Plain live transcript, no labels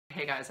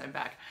Hey guys, I'm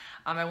back.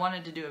 I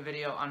wanted to do a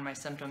video on my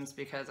symptoms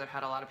because I've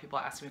had a lot of people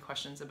ask me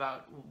questions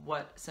about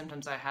what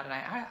symptoms I had, and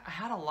I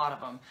had a lot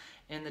of them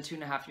in the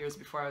 2.5 years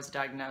before I was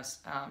diagnosed.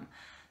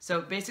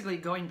 So basically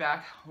going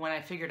back, when I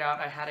figured out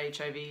I had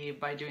HIV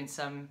by doing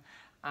some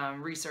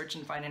research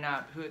and finding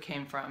out who it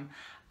came from,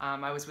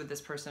 I was with this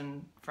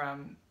person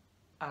from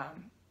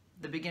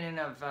the beginning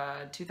of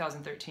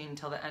 2013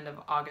 till the end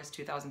of August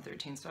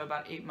 2013, so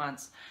about 8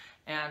 months.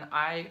 And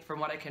from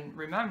what I can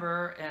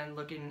remember and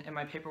looking in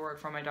my paperwork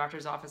from my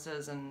doctor's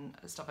offices and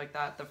stuff like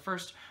that, the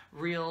first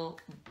real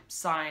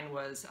sign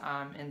was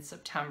in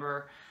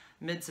September,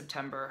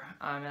 mid-September,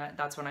 and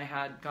that's when I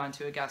had gone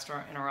to a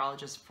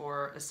gastroenterologist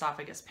for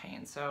esophagus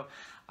pain. So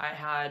I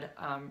had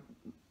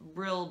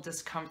real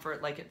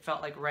discomfort, like it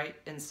felt like right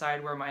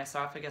inside where my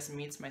esophagus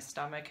meets my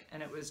stomach,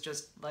 and it was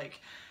just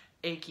like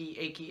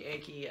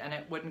achy, and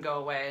it wouldn't go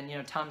away,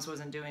 and Tums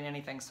wasn't doing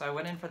anything. So I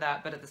went in for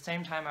that, but at the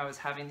same time I was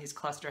having these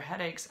cluster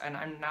headaches, and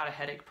I'm not a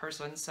headache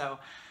person, so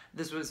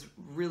this was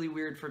really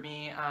weird for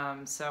me.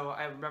 So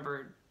I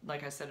remember,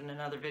 like I said in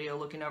another video,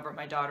 looking over at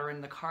my daughter in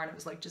the car, and it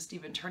was like just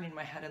even turning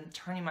my head and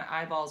turning my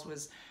eyeballs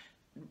was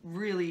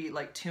really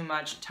like too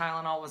much.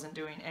 Tylenol wasn't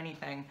doing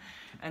anything.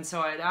 And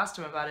so I had asked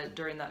him about it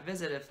during that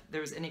visit, if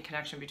there was any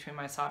connection between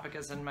my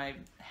esophagus and my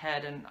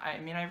head, and I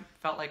mean, I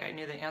felt like I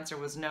knew the answer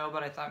was no,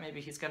 but I thought maybe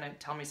he's going to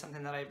tell me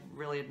something that I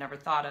really had never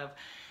thought of.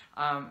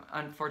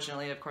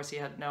 Unfortunately, of course, he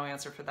had no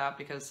answer for that,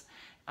 because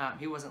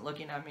he wasn't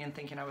looking at me and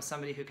thinking I was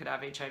somebody who could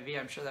have HIV.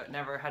 I'm sure that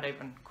never had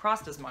even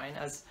crossed his mind,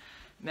 as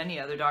many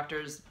other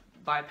doctors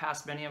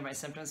bypassed many of my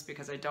symptoms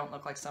because I don't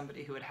look like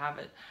somebody who would have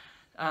it.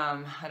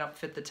 I don't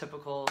fit the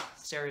typical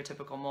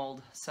stereotypical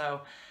mold.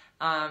 So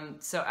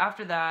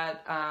after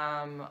that,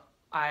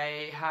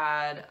 I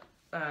had,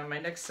 my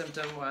next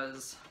symptom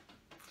was,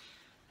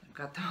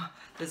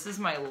 this is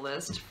my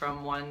list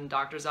from one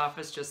doctor's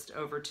office just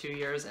over 2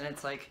 years, and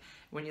it's like,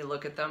 when you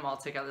look at them all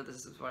together,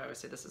 this is what I always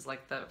say, this is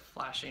like the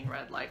flashing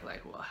red light,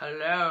 like, well,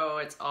 hello,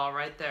 it's all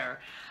right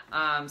there.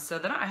 So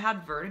then I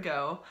had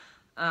vertigo,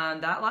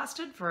 that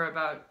lasted for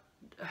about,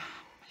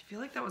 I feel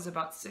like that was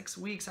about 6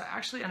 weeks. I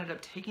actually ended up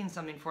taking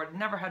something for it. I'd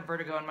never had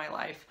vertigo in my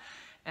life.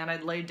 And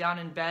I'd lay down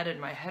in bed and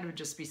my head would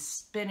just be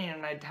spinning,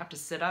 and I'd have to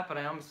sit up, and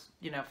I almost,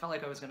 felt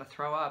like I was going to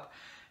throw up.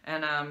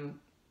 And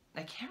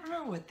I can't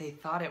remember what they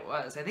thought it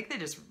was. I think they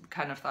just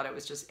kind of thought it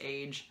was just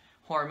age,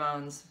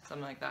 hormones,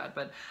 something like that.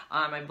 But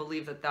I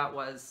believe that that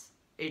was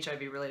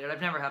HIV related.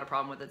 I've never had a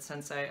problem with it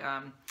since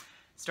I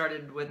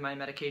started with my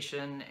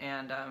medication,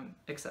 and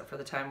except for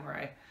the time where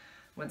I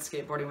went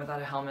skateboarding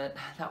without a helmet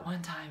that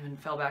one time and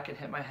fell back and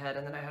hit my head,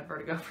 and then I had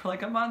vertigo for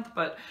like a month,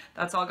 but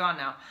that's all gone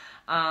now.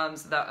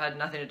 So that had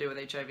nothing to do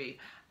with HIV.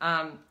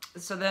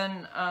 So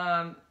then,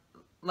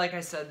 like I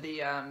said,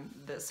 the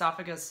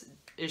esophagus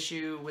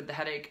issue with the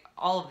headache,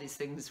 all of these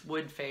things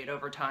would fade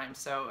over time,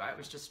 so I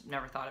was just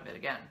never thought of it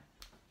again.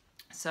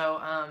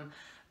 So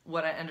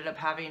what I ended up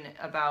having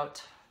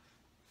about,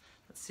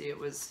 let's see, it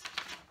was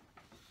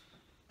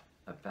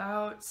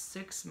about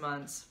 6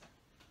 months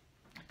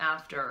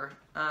after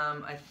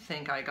I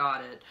think I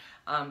got it,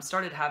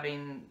 started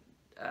having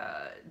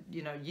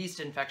yeast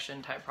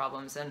infection type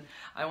problems, and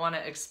I want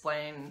to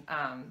explain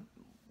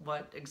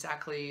what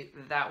exactly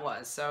that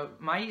was. So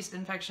my yeast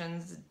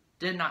infections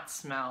did not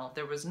smell,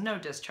 there was no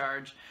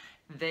discharge,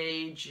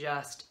 they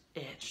just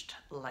itched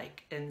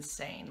like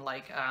insane,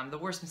 like the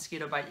worst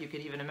mosquito bite you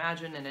could even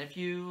imagine. And if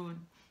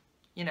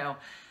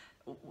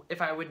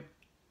if I would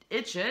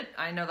itch it,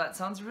 I know that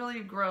sounds really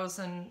gross,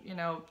 and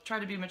try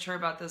to be mature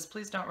about this.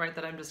 Please don't write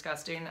that I'm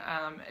disgusting.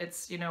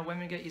 It's,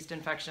 women get yeast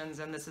infections,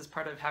 and this is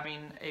part of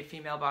having a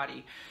female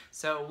body,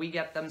 so we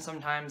get them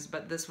sometimes,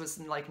 but this was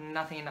like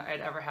nothing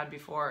I'd ever had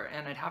before,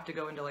 and I'd have to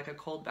go into like a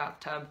cold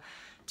bathtub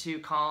to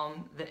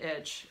calm the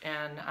itch,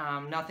 and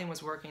nothing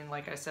was working.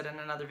 Like I said in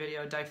another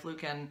video,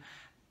 diflucan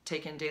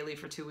taken daily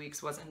for 2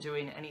 weeks wasn't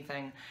doing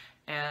anything,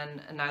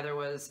 and neither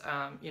was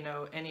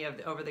any of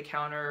the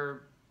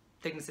over-the-counter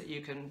things that you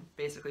can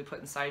basically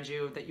put inside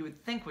you that you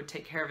would think would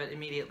take care of it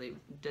immediately,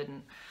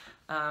 didn't.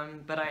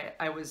 But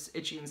I was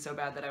itching so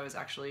bad that I was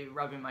actually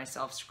rubbing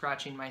myself,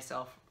 scratching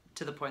myself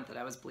to the point that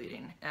I was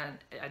bleeding, and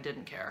I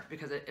didn't care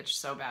because it itched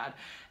so bad.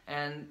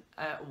 And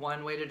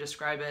one way to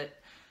describe it,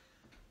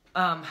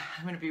 I'm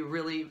going to be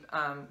really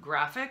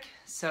graphic,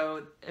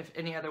 so if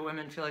any other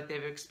women feel like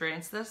they've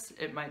experienced this,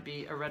 it might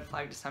be a red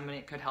flag to somebody,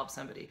 it could help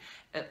somebody.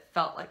 It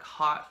felt like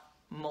hot,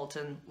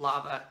 molten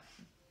lava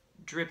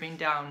dripping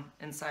down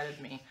inside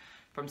of me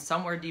from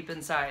somewhere deep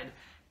inside,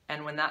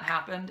 and when that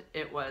happened,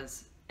 it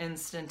was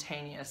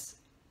instantaneous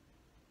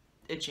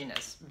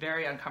itchiness,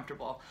 very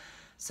uncomfortable.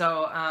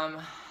 So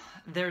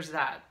there's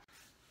that.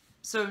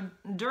 So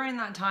during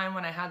that time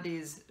when I had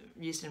these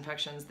yeast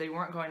infections, they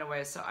weren't going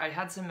away, so I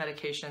had some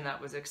medication that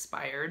was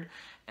expired,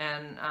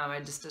 and I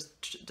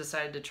just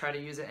decided to try to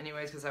use it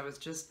anyways, because I was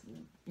just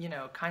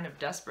kind of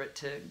desperate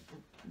to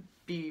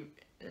be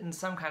in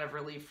some kind of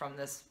relief from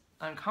this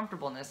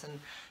uncomfortableness, and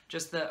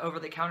just the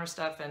over-the-counter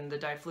stuff and the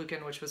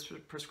diflucan, which was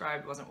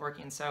prescribed, wasn't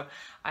working. So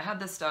I had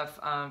this stuff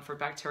for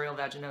bacterial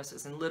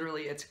vaginosis, and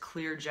literally it's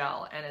clear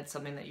gel, and it's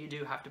something that you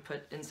do have to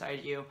put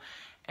inside you.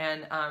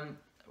 And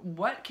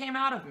what came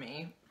out of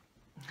me,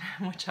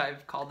 which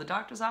I've called the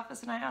doctor's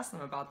office and I asked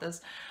them about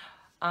this,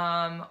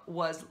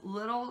 was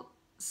little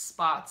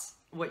spots,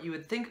 what you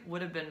would think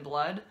would have been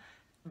blood,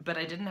 but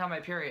I didn't have my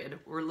period,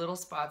 were little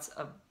spots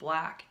of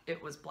black.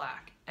 It was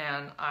black.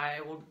 And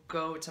I will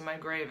go to my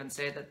grave and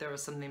say that there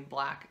was something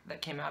black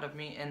that came out of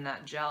me in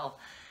that gel.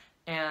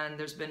 And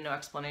there's been no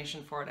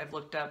explanation for it. I've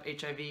looked up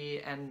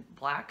HIV and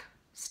black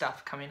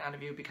stuff coming out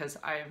of you because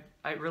I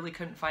really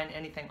couldn't find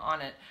anything on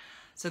it.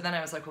 So then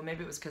I was like, well,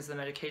 maybe it was because the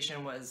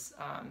medication was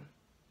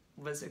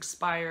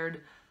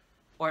expired,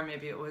 or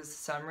maybe it was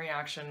some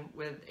reaction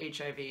with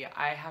HIV.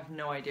 I have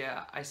no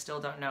idea. I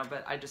still don't know,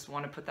 but I just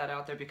want to put that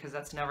out there because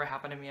that's never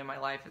happened to me in my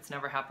life. It's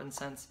never happened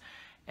since.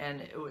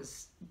 And it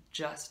was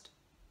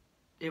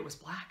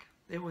black.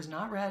 It was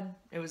not red.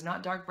 It was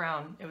not dark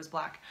brown. It was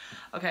black.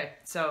 Okay,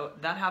 so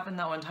that happened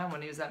that one time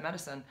when he used that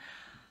medicine.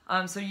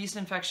 So yeast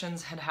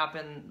infections had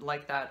happened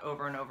like that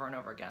over and over and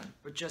over again,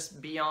 but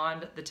just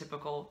beyond the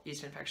typical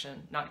yeast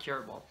infection, not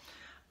curable.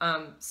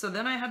 So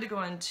then I had to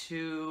go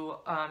into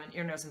an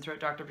ear, nose, and throat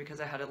doctor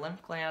because I had a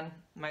lymph gland.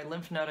 My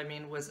lymph node,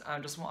 was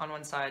just on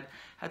one side,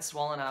 had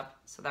swollen up.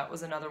 So that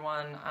was another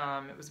one.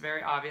 It was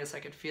very obvious. I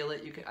could feel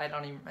it.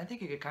 I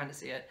think you could kind of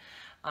see it.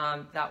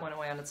 That went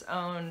away on its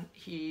own.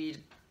 He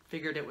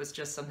figured it was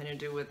just something to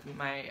do with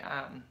my,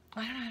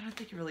 I don't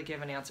think he really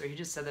gave an answer. He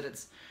just said that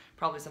it's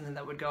probably something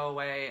that would go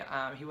away.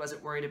 He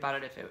wasn't worried about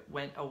it if it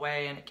went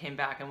away and it came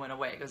back and went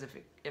away, because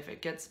if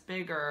it gets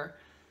bigger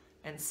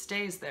and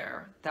stays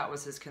there, that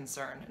was his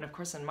concern. And of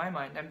course, in my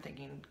mind, I'm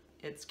thinking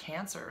it's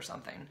cancer or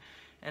something.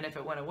 And if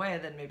it went away,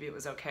 then maybe it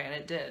was okay, and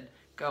it did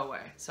go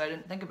away. So I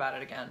didn't think about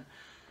it again.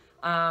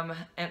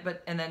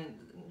 And then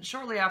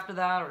shortly after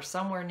that, or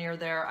somewhere near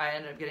there, I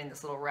ended up getting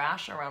this little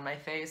rash around my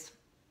face,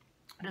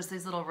 just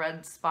these little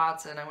red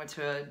spots, and I went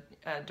to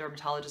a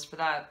dermatologist for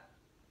that,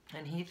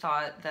 and he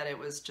thought that it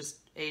was just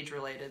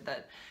age-related,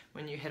 that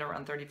when you hit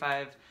around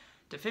 35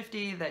 to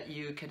 50, that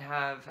you can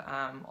have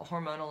a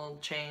hormonal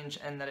change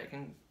and that it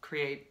can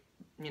create,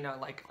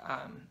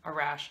 a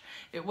rash.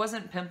 It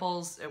wasn't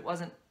pimples, it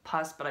wasn't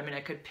pus, but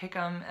I could pick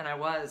them, and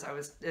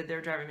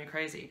they're driving me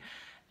crazy.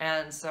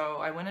 And so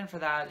I went in for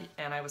that,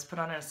 and I was put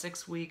on a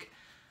 6-week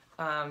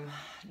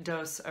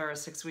dose, or a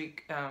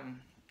 6-week,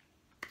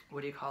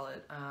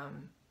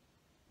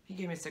 he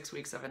gave me 6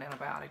 weeks of an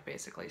antibiotic,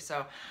 basically.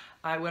 So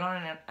I went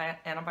on an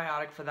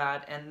antibiotic for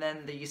that, and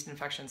then the yeast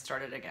infection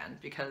started again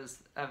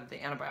because of the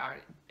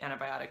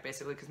antibiotic,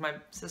 basically, because my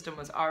system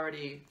was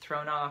already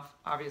thrown off,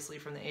 obviously,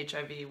 from the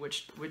HIV,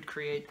 which would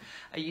create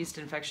a yeast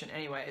infection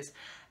anyways.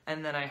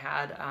 And then I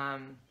had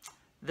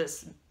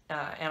this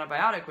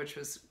antibiotic, which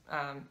was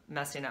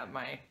messing up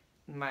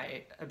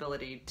my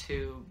ability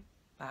to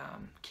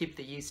keep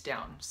the yeast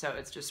down. So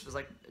it just was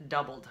like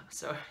doubled.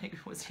 So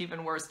it was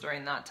even worse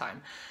during that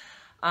time.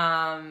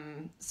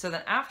 So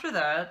then after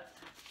that,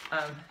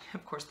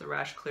 of course the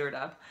rash cleared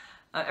up.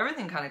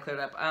 Everything kind of cleared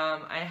up.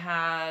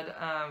 I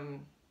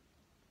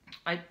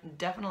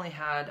definitely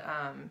had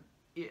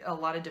a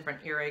lot of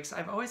different earaches.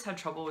 I've always had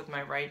trouble with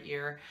my right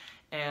ear,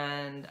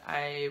 and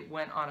I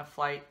went on a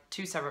flight,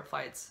 2 separate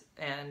flights,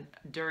 and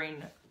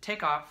during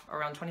takeoff,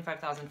 around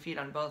 25,000 feet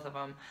on both of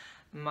them,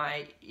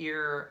 my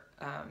ear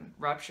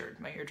ruptured,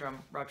 my eardrum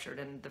ruptured.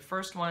 And the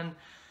first one,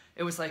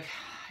 it was like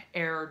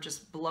air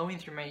just blowing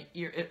through my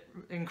ear,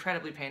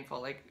 incredibly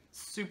painful, like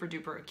super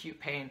duper acute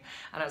pain.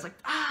 And I was like,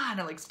 and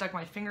I stuck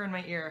my finger in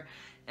my ear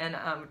and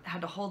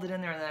had to hold it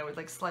in there, and then I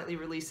would slightly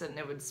release it, and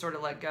it would sort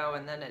of let go,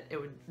 and then it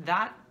would,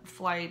 that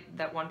flight,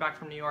 that one back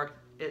from New York,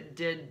 it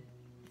did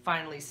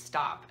finally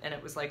stop, and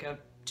it was like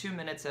 2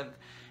 minutes of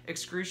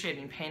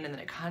excruciating pain, and then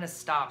it kind of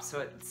stopped, so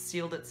it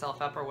sealed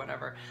itself up or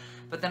whatever.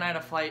 But then I had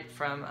a flight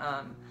from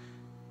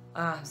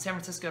San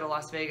Francisco to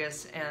Las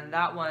Vegas, and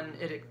that one,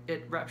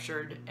 it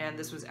ruptured, and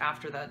this was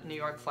after that New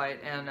York flight,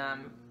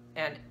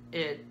 and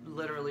it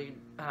literally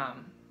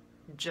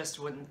just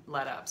wouldn't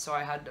let up. So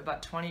I had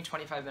about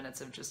 20-25 minutes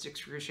of just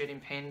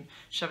excruciating pain,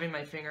 shoving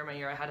my finger in my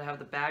ear. I had to have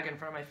the bag in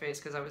front of my face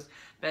because I was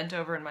bent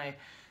over in my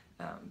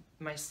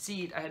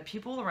seat. I had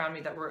people around me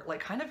that were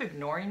kind of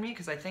ignoring me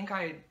because I think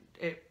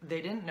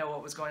they didn't know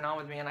what was going on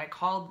with me, and I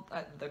called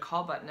the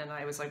call button, and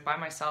I was by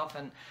myself,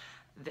 and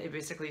they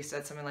basically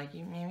said something like,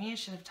 maybe you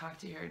should have talked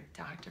to your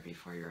doctor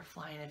before you were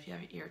flying if you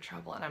have ear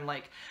trouble. And I'm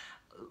like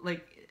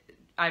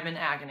I'm in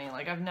agony.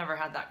 I've never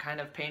had that kind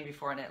of pain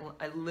before, and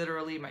I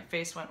literally, my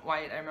face went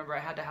white. I remember I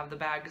had to have the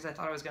bag because I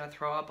thought I was going to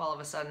throw up all of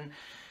a sudden.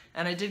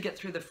 And I did get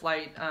through the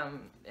flight,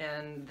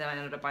 and then I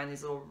ended up buying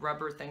these little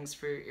rubber things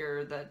for your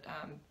ear that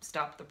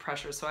stop the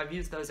pressure. So I've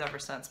used those ever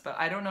since. But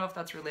I don't know if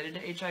that's related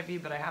to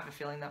HIV, but I have a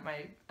feeling that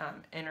my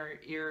inner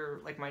ear,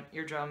 my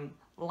eardrum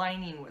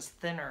lining was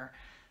thinner,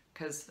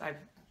 because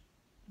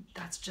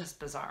that's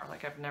just bizarre.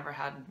 I've never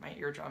had my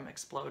eardrum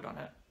explode on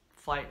a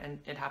flight, and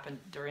it happened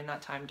during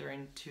that time,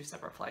 during 2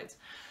 separate flights.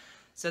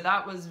 So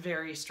that was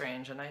very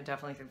strange, and I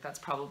definitely think that's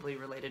probably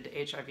related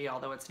to HIV,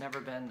 although it's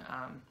never been,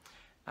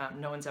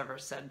 no one's ever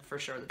said for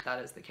sure that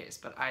that is the case,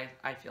 but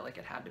I feel like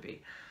it had to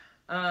be.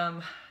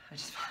 I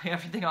just felt like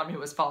everything on me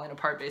was falling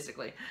apart,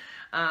 basically.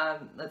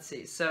 Let's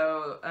see,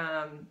 so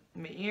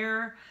my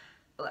ear,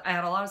 I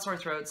had a lot of sore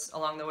throats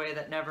along the way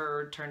that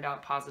never turned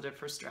out positive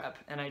for strep,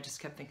 and I just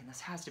kept thinking this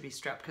has to be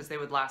strep because they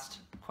would last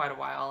quite a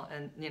while,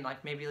 and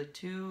like maybe like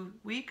 2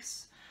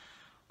 weeks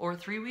or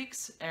 3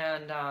 weeks,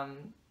 and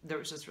there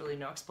was just really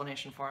no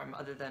explanation for them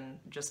other than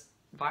just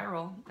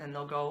viral and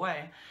they'll go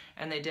away,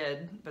 and they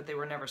did, but they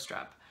were never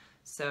strep.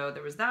 So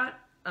there was that.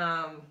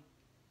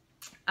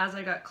 As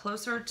I got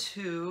closer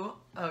to,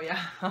 oh yeah,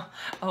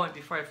 oh, and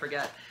before I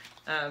forget,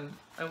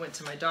 I went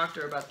to my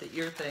doctor about the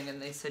ear thing, and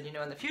they said,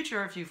 in the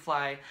future, if you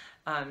fly,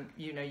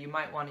 you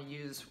might want to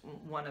use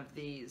one of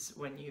these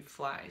when you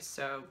fly.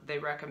 So they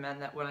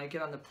recommend that when I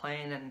get on the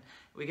plane and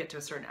we get to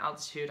a certain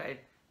altitude, I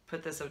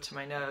put this up to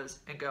my nose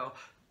and go,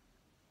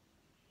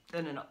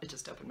 and then it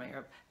just opened my ear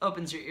up.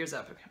 Opens your ears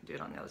up. Okay, do it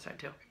on the other side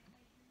too.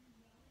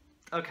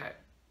 Okay.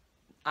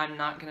 I'm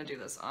not going to do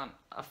this on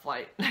a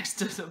flight next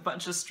to a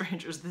bunch of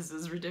strangers. This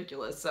is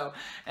ridiculous. So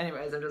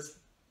anyways, I just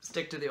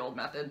stick to the old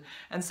method.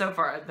 And so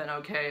far I've been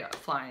okay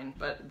flying,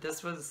 but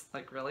this was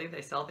like, really?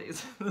 They sell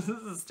these? This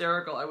is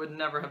hysterical. I would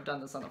never have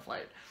done this on a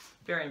flight.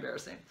 Very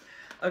embarrassing.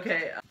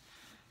 Okay.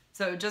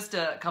 So just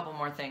a couple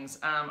more things.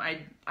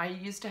 I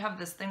used to have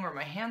this thing where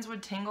my hands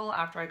would tingle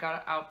after I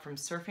got out from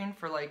surfing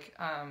for like,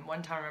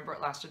 one time I remember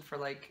it lasted for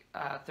like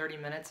 30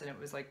 minutes, and it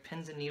was like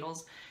pins and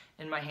needles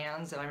in my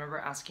hands. And I remember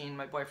asking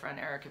my boyfriend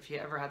Eric if he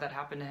ever had that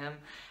happen to him.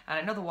 And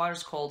I know the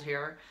water's cold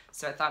here,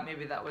 so I thought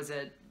maybe that was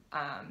it.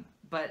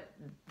 But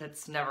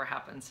that's never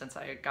happened since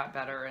I got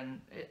better,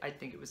 and I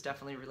think it was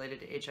definitely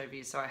related to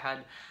HIV. So I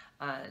had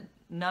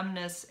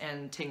numbness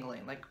and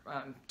tingling, like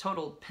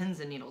total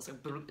pins and needles.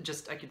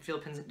 Just I could feel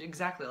pins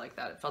exactly like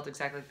that. It felt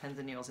exactly like pins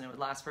and needles, and it would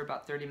last for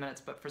about 30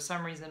 minutes. But for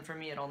some reason, for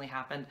me, it only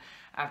happened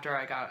after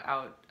I got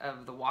out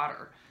of the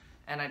water.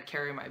 And I'd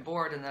carry my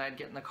board, and then I'd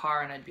get in the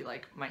car, and I'd be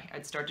like,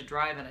 I'd start to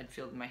drive, and I'd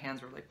feel my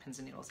hands were like pins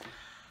and needles.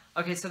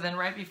 Okay, so then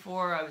right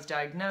before I was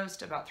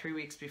diagnosed, about 3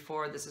 weeks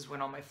before, this is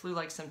when all my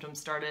flu-like symptoms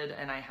started,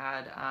 and I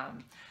had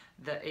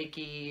the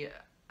achy,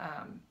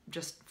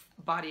 just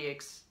body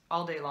aches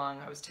all day long.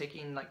 I was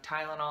taking like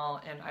Tylenol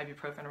and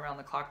ibuprofen around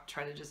the clock to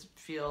try to just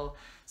feel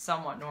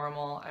somewhat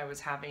normal. I was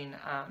having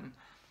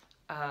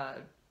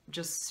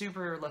just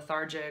super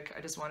lethargic.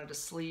 I just wanted to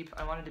sleep.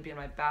 I wanted to be in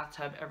my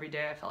bathtub every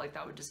day. I felt like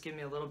that would just give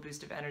me a little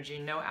boost of energy.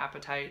 No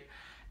appetite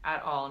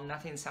at all.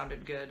 Nothing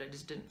sounded good. I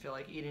just didn't feel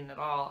like eating at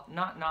all.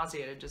 Not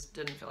nauseated, just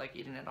didn't feel like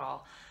eating at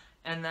all.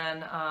 And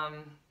then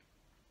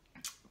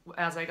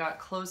as I got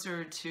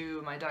closer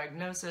to my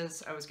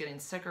diagnosis, I was getting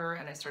sicker,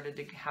 and I started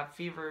to have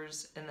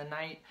fevers in the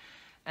night.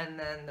 And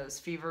then those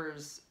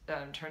fevers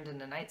turned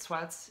into night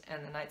sweats,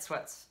 and the night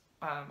sweats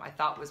I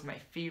thought was my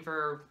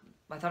fever.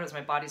 I thought it was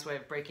my body's way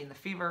of breaking the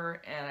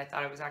fever, and I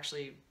thought it was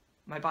actually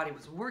my body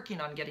was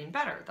working on getting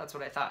better. That's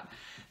what I thought.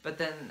 But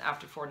then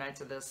after 4 nights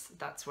of this,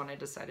 that's when I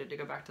decided to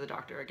go back to the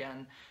doctor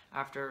again.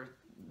 After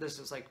this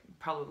was like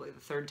probably the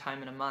 3rd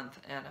time in a month,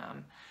 and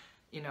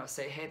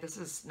say, hey, this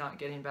is not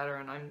getting better,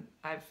 and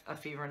I've a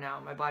fever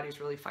now. My body's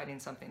really fighting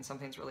something.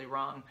 Something's really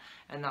wrong.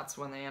 And that's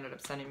when they ended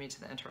up sending me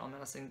to the internal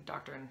medicine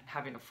doctor and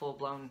having a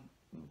full-blown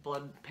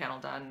blood panel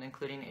done,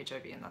 including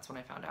HIV, and that's when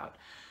I found out.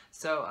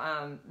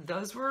 So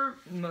those were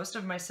most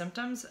of my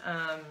symptoms.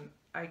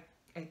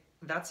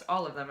 That's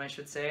all of them, I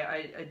should say.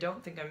 I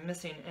don't think I'm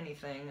missing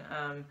anything.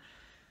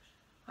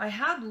 I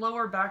had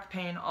lower back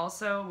pain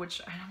also,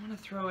 which I don't want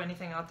to throw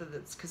anything out there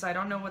that's, because I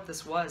don't know what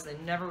this was. They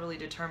never really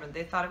determined.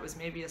 They thought it was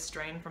maybe a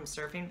strain from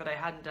surfing, but I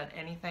hadn't done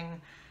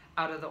anything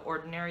out of the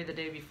ordinary the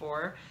day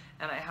before,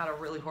 and I had a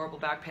really horrible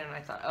back pain, and I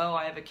thought, oh,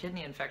 I have a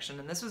kidney infection.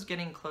 And this was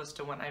getting close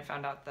to when I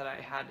found out that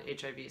I had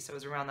HIV, so it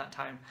was around that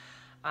time.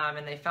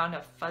 And they found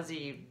a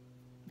fuzzy,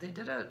 they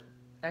did a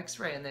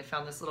x-ray, and they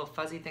found this little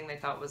fuzzy thing they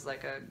thought was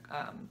like a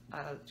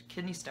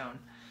kidney stone.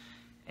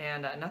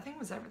 And nothing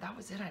was ever, that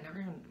was it.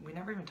 We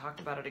never even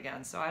talked about it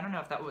again. So I don't know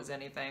if that was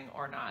anything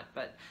or not,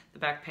 but the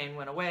back pain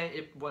went away.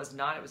 It was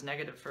not, it was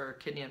negative for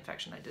kidney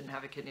infection. I didn't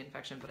have a kidney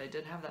infection, but I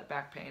did have that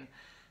back pain,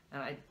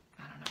 and I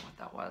don't know what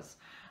that was.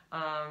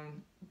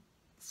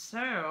 So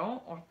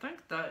I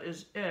think that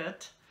is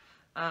it.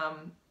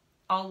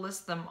 I'll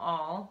list them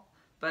all,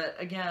 but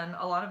again,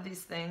 a lot of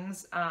these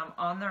things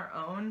on their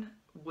own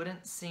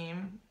wouldn't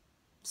seem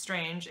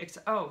strange,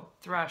 except, oh,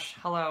 thrush,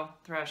 hello,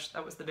 thrush,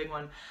 that was the big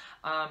one.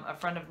 A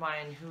friend of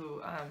mine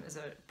who is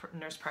a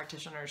nurse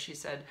practitioner, she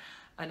said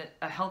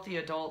a healthy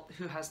adult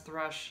who has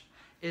thrush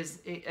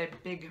is a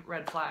big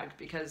red flag,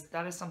 because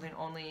that is something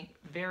only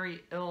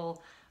very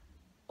ill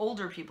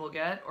older people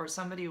get, or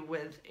somebody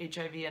with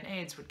HIV and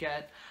AIDS would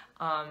get,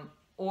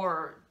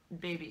 or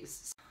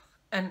babies.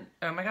 And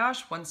oh my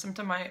gosh, one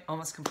symptom I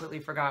almost completely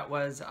forgot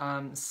was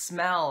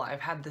smell.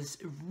 I've had this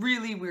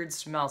really weird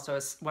smell. So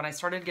when I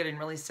started getting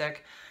really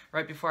sick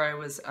right before I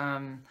was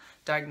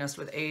diagnosed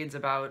with AIDS,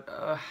 about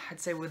I'd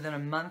say within a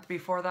month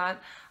before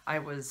that, I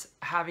was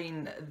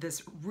having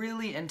this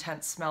really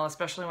intense smell,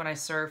 especially when I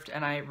surfed,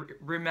 and I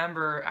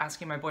remember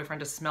asking my boyfriend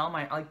to smell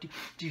my, like,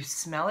 do you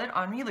smell it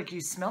on me? Like, do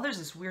you smell, there's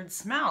this weird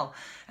smell.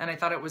 And I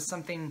thought it was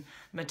something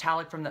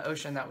metallic from the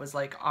ocean that was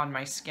like on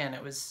my skin.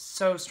 It was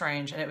so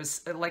strange, and it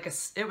was like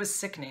it was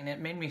sickening. It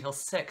made me feel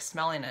sick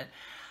smelling it.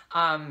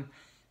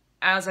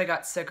 As I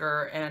got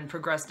sicker and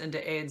progressed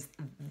into AIDS,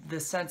 the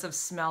sense of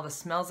smell, the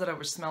smells that I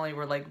was smelling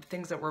were like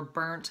things that were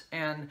burnt,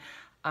 and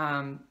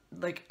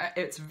like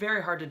it's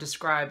very hard to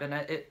describe, and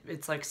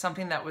it's like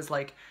something that was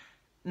like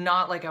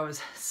not like I was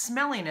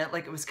smelling it,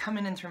 like it was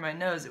coming in through my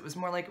nose. It was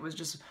more like it was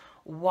just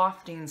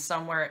wafting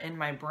somewhere in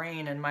my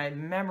brain and my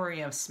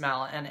memory of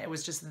smell, and it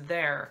was just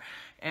there,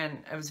 and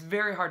it was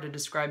very hard to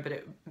describe,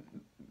 but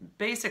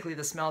basically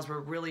the smells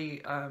were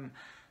really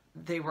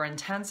they were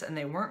intense, and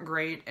they weren't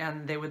great,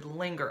 and they would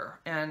linger,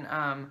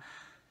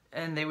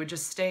 and they would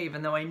just stay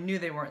even though I knew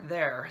they weren't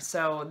there.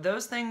 So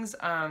those things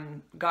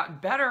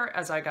got better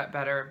as I got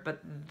better, but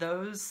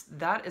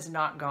that is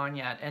not gone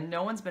yet, and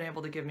no one's been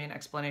able to give me an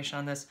explanation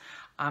on this.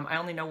 I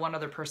only know one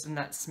other person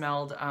that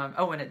smelled,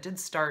 oh, and it did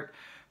start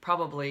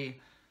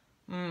probably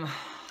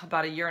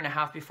about 1.5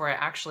 years before I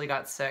actually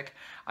got sick.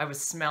 I was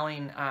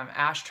smelling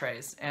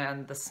ashtrays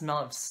and the smell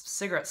of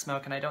cigarette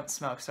smoke, and I don't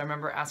smoke. So I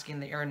remember asking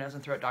the ear, nose,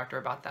 and throat doctor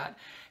about that,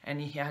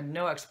 and he had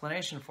no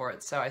explanation for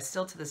it. So I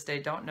still to this day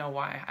don't know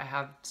why I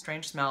have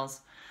strange smells.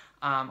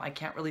 I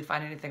can't really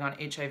find anything on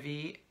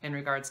HIV in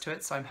regards to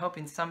it, so I'm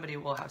hoping somebody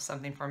will have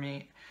something for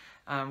me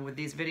with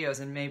these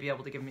videos and may be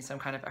able to give me some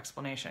kind of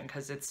explanation,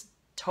 because it's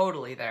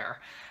totally there.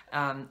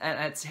 And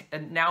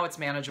now it's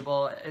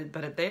manageable,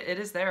 but it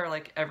is there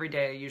like every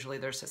day. Usually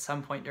there's at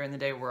some point during the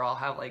day where I'll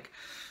have like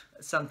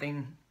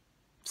something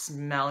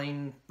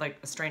smelling, like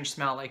a strange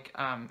smell, like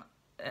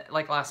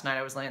last night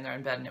I was laying there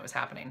in bed and it was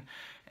happening.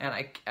 And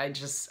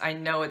I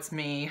know it's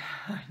me,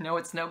 I know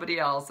it's nobody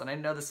else, and I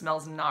know the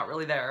smell's not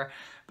really there,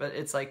 but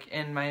it's like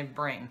in my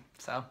brain.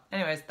 So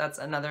anyways, that's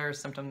another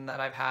symptom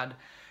that I've had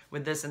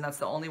with this, and that's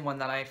the only one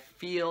that I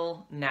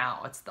feel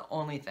now. It's the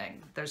only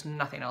thing. There's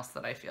nothing else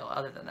that I feel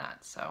other than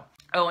that. So,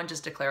 oh, and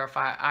just to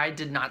clarify, I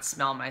did not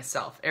smell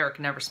myself.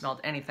 Eric never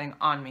smelled anything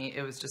on me.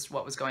 It was just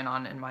what was going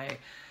on in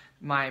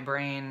my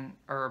brain,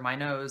 or my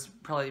nose,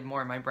 probably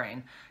more in my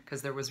brain,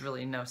 because there was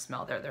really no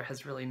smell there. There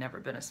has really never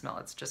been a smell.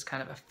 It's just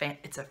kind of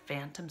it's a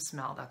phantom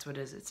smell. That's what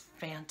it is. It's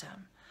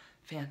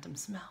phantom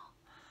smell.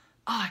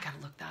 Oh, I gotta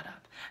look that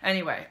up.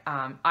 Anyway,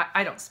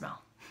 I don't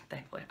smell,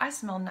 thankfully. I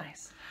smell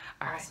nice.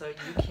 All right. So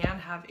you can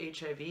have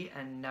HIV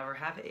and never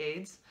have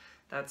AIDS.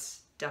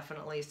 That's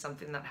definitely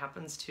something that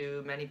happens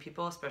to many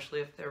people,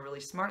 especially if they're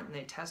really smart and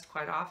they test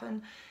quite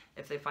often.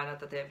 If they find out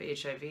that they have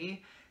HIV,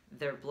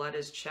 their blood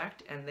is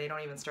checked, and they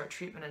don't even start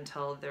treatment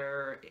until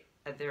their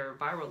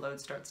viral load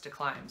starts to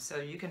climb. So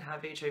you can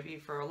have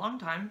HIV for a long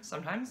time,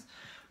 sometimes,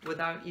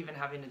 without even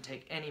having to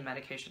take any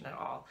medication at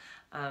all.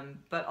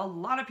 But a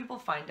lot of people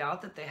find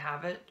out that they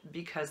have it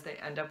because they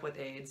end up with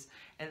AIDS,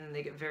 and then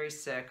they get very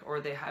sick,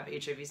 or they have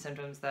HIV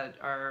symptoms that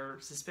are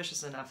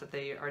suspicious enough that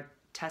they are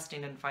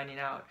testing and finding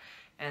out,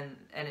 and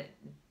it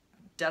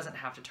doesn't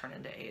have to turn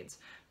into AIDS.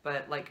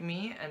 But like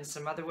me and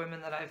some other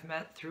women that I've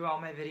met through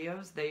all my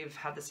videos, they've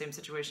had the same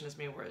situation as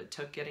me, where it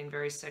took getting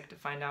very sick to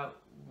find out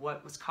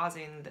what was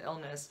causing the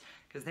illness,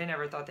 because they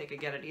never thought they could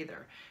get it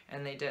either,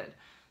 and they did.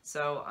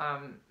 So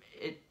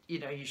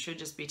you should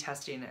just be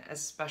testing,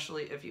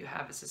 especially if you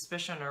have a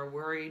suspicion or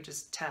worry.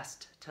 Just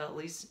test to at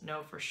least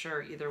know for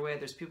sure. Either way,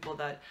 there's people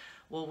that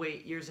will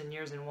wait years and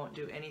years and won't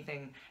do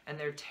anything, and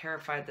they're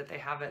terrified that they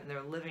have it, and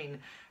they're living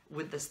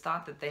with this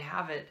thought that they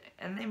have it,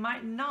 and they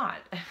might not.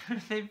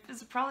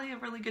 There's probably a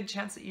really good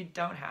chance that you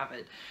don't have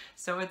it.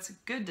 So it's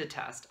good to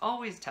test.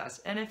 Always test.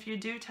 And if you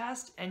do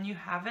test and you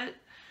have it,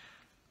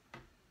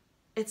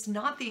 it's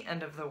not the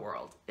end of the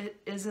world.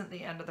 It isn't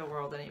the end of the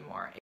world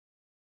anymore.